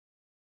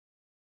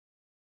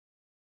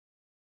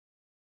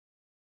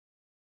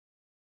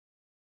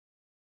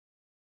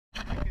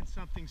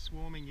something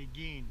swarming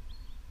again.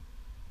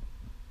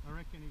 I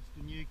reckon it's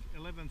the nuke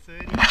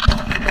 1130.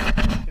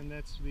 I reckon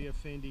that's the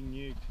offending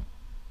nuke.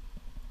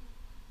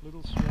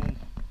 Little swarm.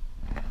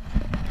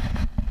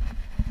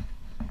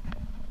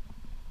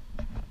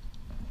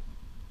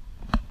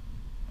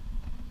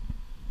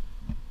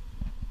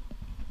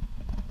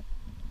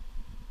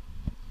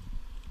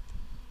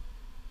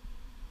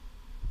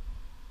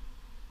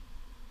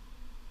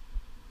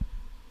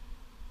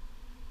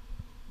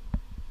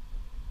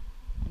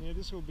 Yeah,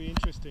 this will be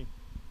interesting.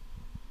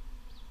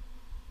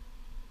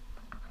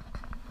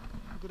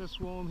 Look at a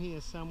swarm here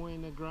somewhere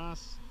in the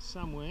grass,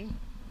 somewhere.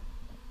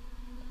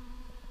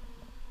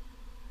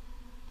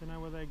 Don't know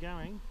where they're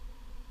going,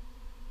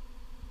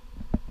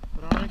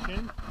 but I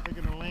reckon they're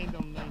going to land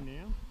on me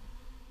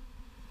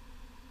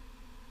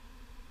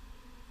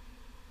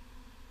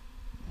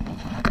now.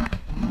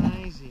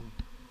 Amazing,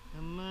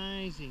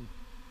 amazing.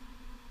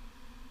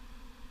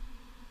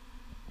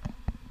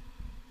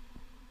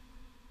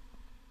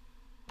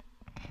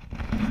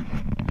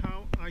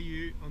 How are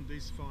you on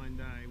this fine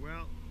day?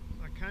 Well,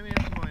 I came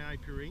out to my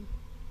apiary,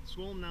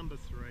 swarm number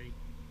 3.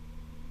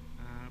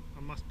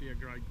 I must be a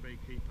great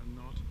beekeeper,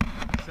 not.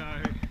 So,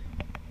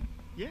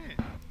 yeah,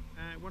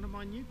 one of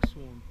my nuke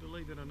swarms,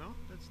 believe it or not.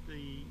 That's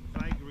the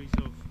vagaries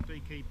of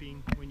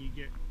beekeeping when you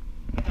get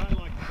a day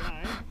like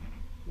today,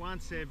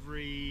 once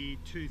every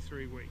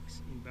 2-3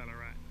 weeks in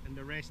Ballarat, and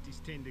the rest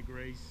is 10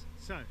 degrees.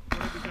 So,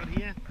 what have we got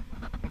here?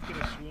 I've got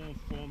a swarm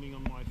forming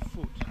on my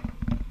foot.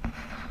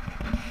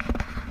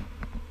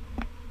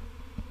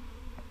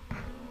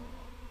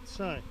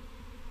 So,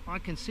 I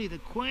can see the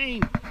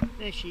queen.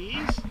 There she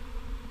is.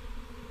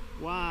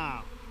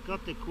 Wow,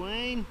 got the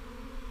queen.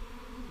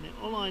 Now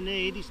all I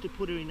need is to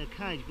put her in a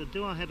cage, but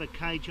do I have a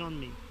cage on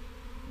me?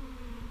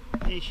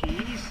 There she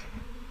is.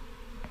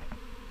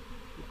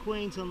 The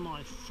queen's on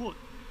my foot.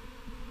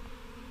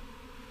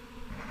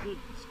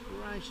 Goodness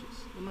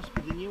gracious, that must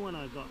be the new one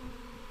I got.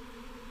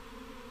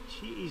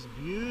 She is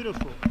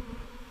beautiful.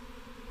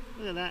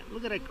 Look at that,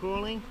 look at her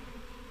crawling.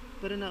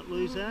 Better not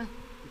lose her.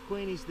 The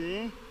queen is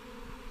there.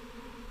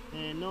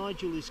 And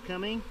Nigel is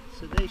coming,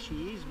 so there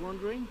she is,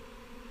 wandering.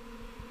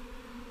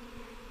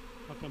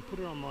 I can put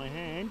her on my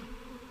hand.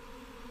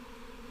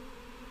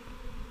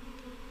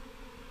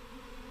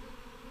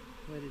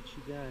 Where did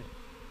she go?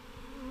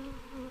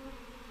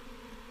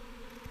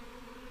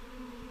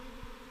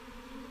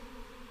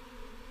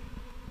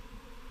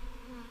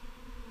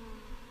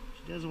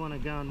 She doesn't want to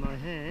go on my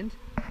hand,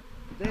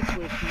 but that's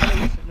where she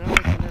is, and I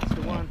reckon that's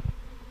the one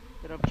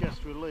that I've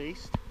just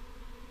released.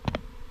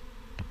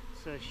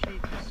 So she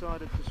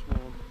decided to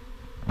swarm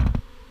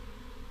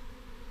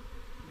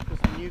because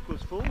the nuke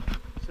was full.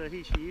 So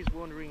here she is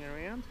wandering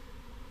around.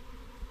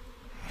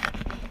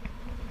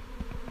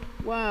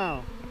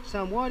 Wow,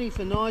 so I'm waiting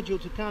for Nigel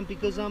to come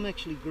because I'm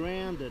actually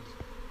grounded.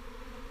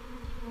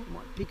 I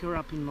might pick her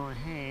up in my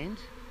hand.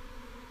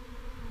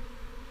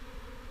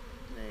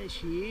 There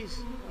she is,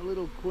 a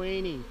little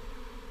queenie.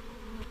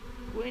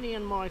 Queenie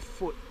on my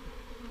foot.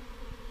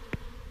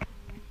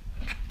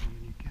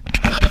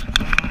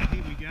 Right,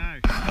 here we go.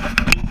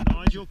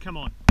 Nigel, come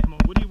on, come on.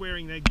 What are you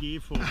wearing that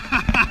gear for? So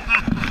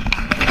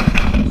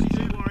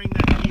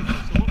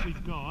what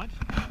we've got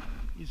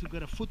is we've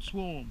got a foot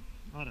swarm.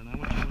 I don't know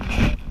what you want to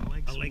call it.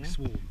 A leg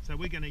swarm. So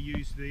we're going to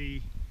use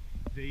the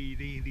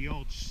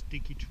old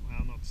sticky,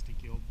 well not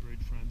sticky, old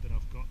brood frame that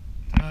I've got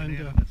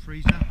taken out of the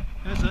freezer.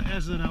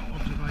 As an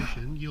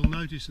observation, you'll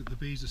notice that the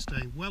bees are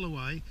staying well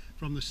away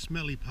from the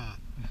smelly part.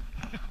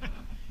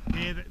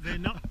 Yeah, they're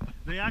not.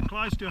 They are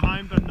close to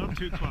home, but not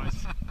too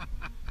close.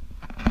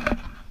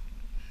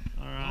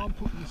 All right. I'm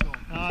putting this on.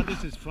 Oh,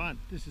 this is fun.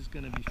 This is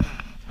going to be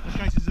fun.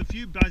 Okay, so there's a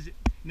few buzz.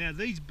 Now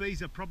these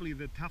bees are probably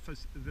the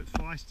toughest, the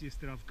feistiest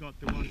that I've got,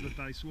 the ones that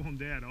they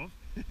swarmed out of.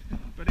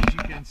 But as you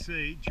can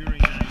see,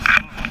 during I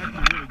have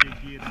to really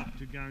get geared up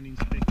to go and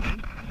inspect them.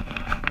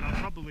 But I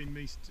probably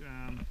missed,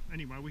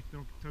 anyway, we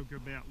can talk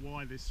about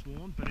why they're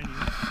swarmed, but anyway,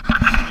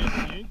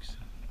 yeah, the nukes.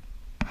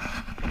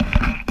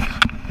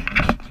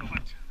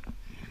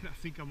 I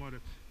think I might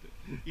have,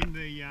 in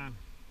the,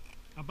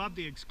 above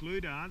the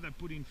excluder, they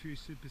put in a few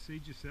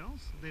supersedure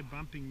cells. They're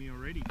bumping me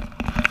already.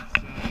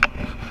 So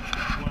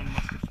one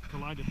must have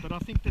collided. But I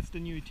think that's the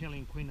new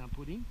Italian queen I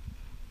put in.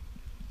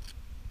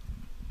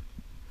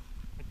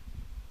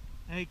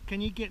 Hey,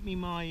 can you get me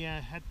my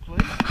hat,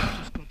 please? I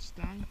just got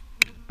stung.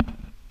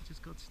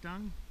 Just got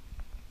stung.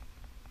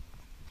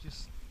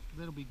 Just,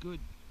 that'll be good.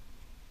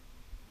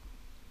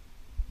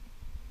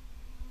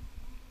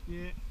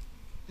 Yeah,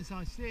 as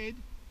I said,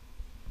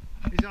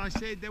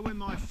 they were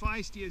my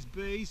feistiest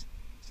bees.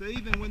 So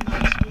even when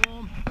they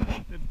swarm,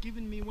 they've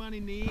given me one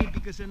in the ear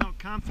because they're not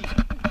comfy.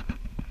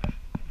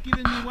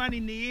 Given me one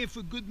in the ear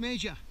for good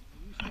measure.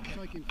 You start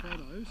taking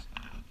photos,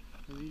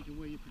 and then you can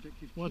wear your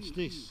protective gear. What's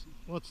this?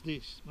 What's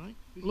this, mate?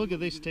 Look at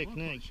this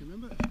technique.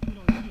 Remember? It's a good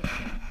idea.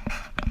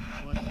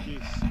 What's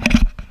this?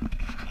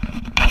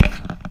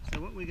 So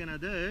what we're going to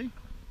do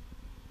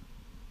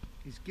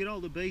is get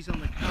all the bees on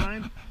the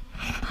comb.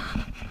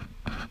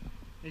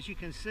 As you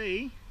can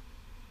see,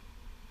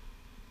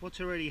 what's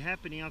already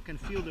happening. I can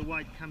feel the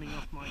weight coming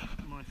off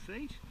my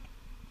feet.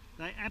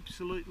 They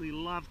absolutely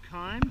love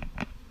comb.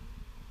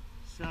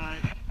 So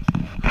there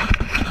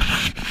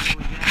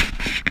we go.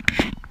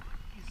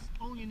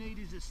 All you need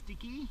is a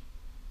sticky.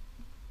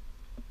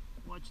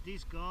 Watch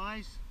this,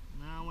 guys.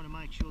 Now I want to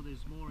make sure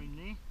there's more in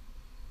there.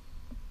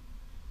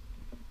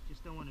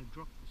 Just don't want to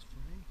drop this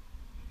frame.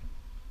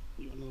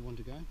 You got another one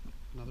to go?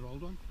 Another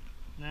old one?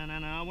 No,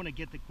 I want to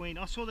get the queen.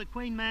 I saw the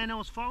queen, man. I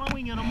was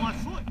following it on my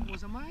foot. It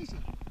was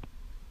amazing.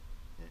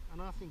 Yeah,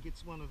 and I think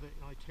it's one of the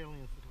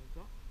Italians that I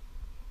got.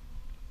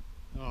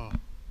 Oh,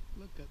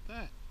 look at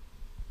that.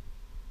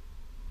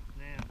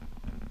 Now,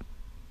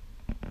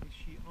 is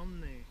she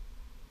on there?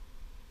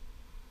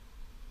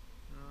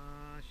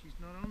 She's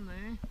not on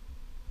there.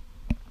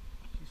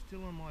 She's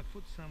still on my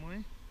foot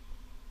somewhere.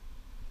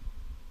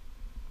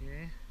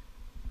 Yeah.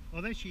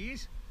 Oh, there she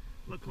is.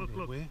 Look.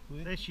 Where?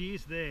 There she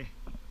is there.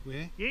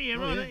 Where? Yeah,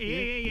 Oh, right.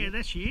 Yeah,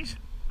 there she is.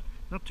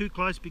 Not too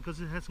close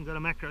because it hasn't got a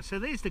macro. So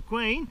there's the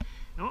queen.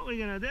 And what we're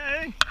going to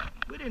do,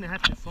 we didn't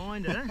have to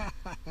find her.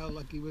 How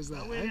lucky was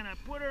that? But we're going to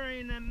put her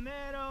in the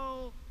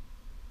middle.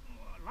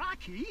 Oh,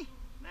 lucky?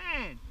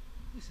 Man,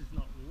 this is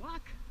not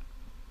luck.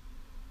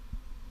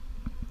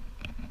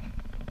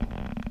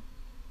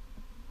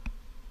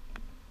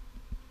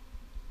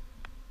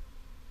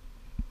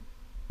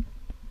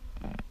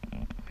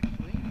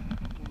 Actually,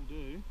 what we'll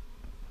do,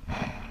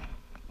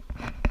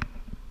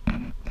 we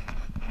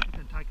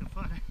can take a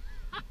photo.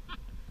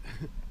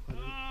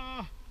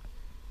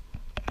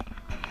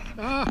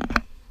 Ah,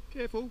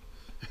 careful.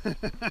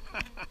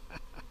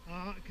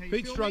 Okay,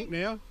 Pete's drunk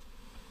now.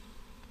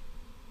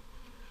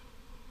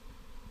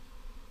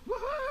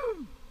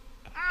 Woohoo!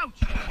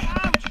 Ouch!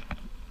 Ouch!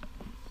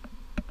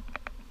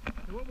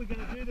 So what we're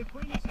going to do, the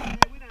queen is in there,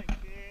 we don't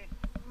care.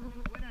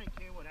 We don't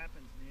care what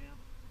happens now.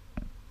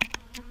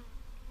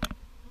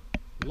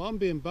 Well, I'm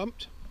being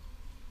bumped.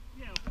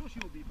 Yeah, of course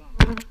you'll be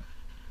bumped.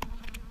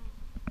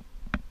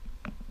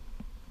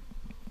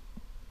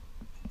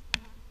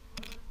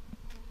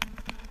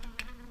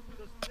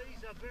 Because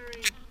these are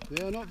very...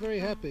 They are not very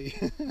happy.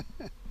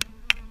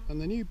 And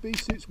the new bee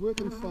suit's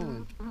working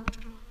fine. Now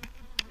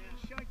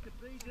shake the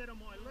bees out of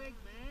my leg,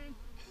 man.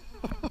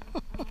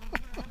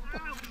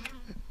 Ouch!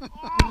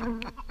 Oh!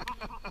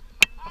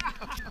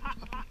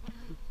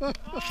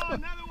 Oh,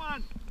 another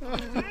one for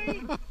the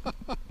team.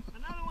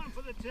 Another one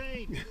for the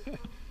team.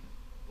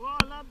 Oh,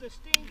 I love the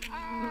sting.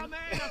 Oh man,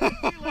 I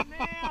can feel it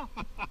now.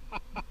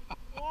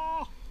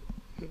 Oh,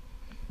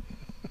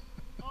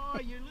 oh,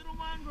 you little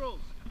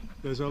mongrels.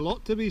 There's a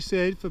lot to be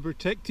said for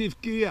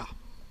protective gear.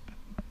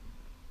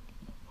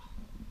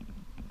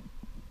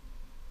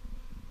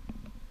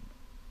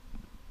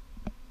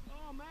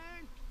 Oh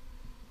man.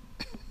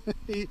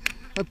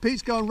 And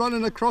Pete's gone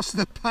running across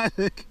the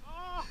paddock.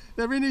 Oh.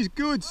 They're in his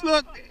goods.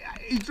 Look,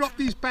 he dropped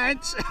his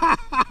pants.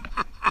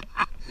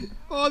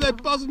 Oh, they're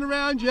buzzing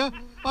around you.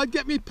 I'd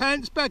get me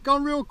pants back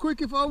on real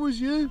quick if I was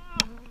you.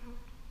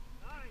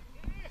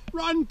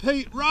 Run,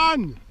 Pete,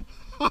 run!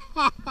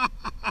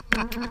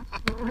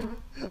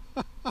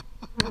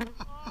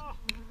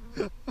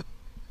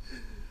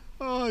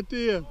 Oh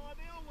dear. Oh,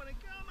 they all want to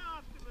come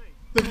after me.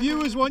 The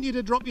viewers want you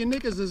to drop your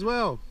knickers as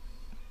well.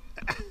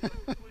 No,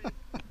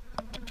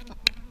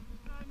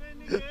 man,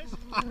 niggas.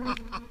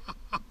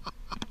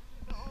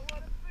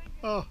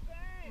 Oh.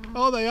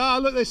 Oh, they are.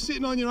 Look, they're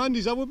sitting on your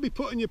undies. I wouldn't be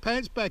putting your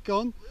pants back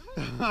on.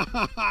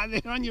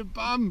 Really? They're on your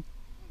bum.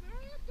 Well, they're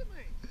after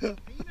me. And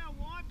you know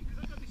why? Because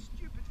I've got this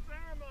stupid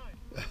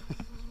pheromone.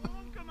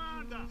 Swarm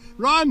Commander.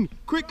 Run!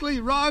 Quickly,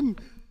 run!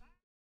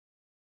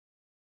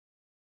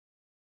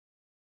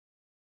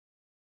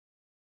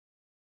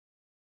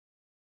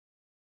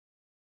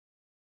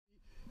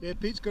 Yeah,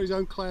 Pete's got his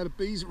own cloud of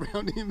bees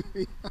around him.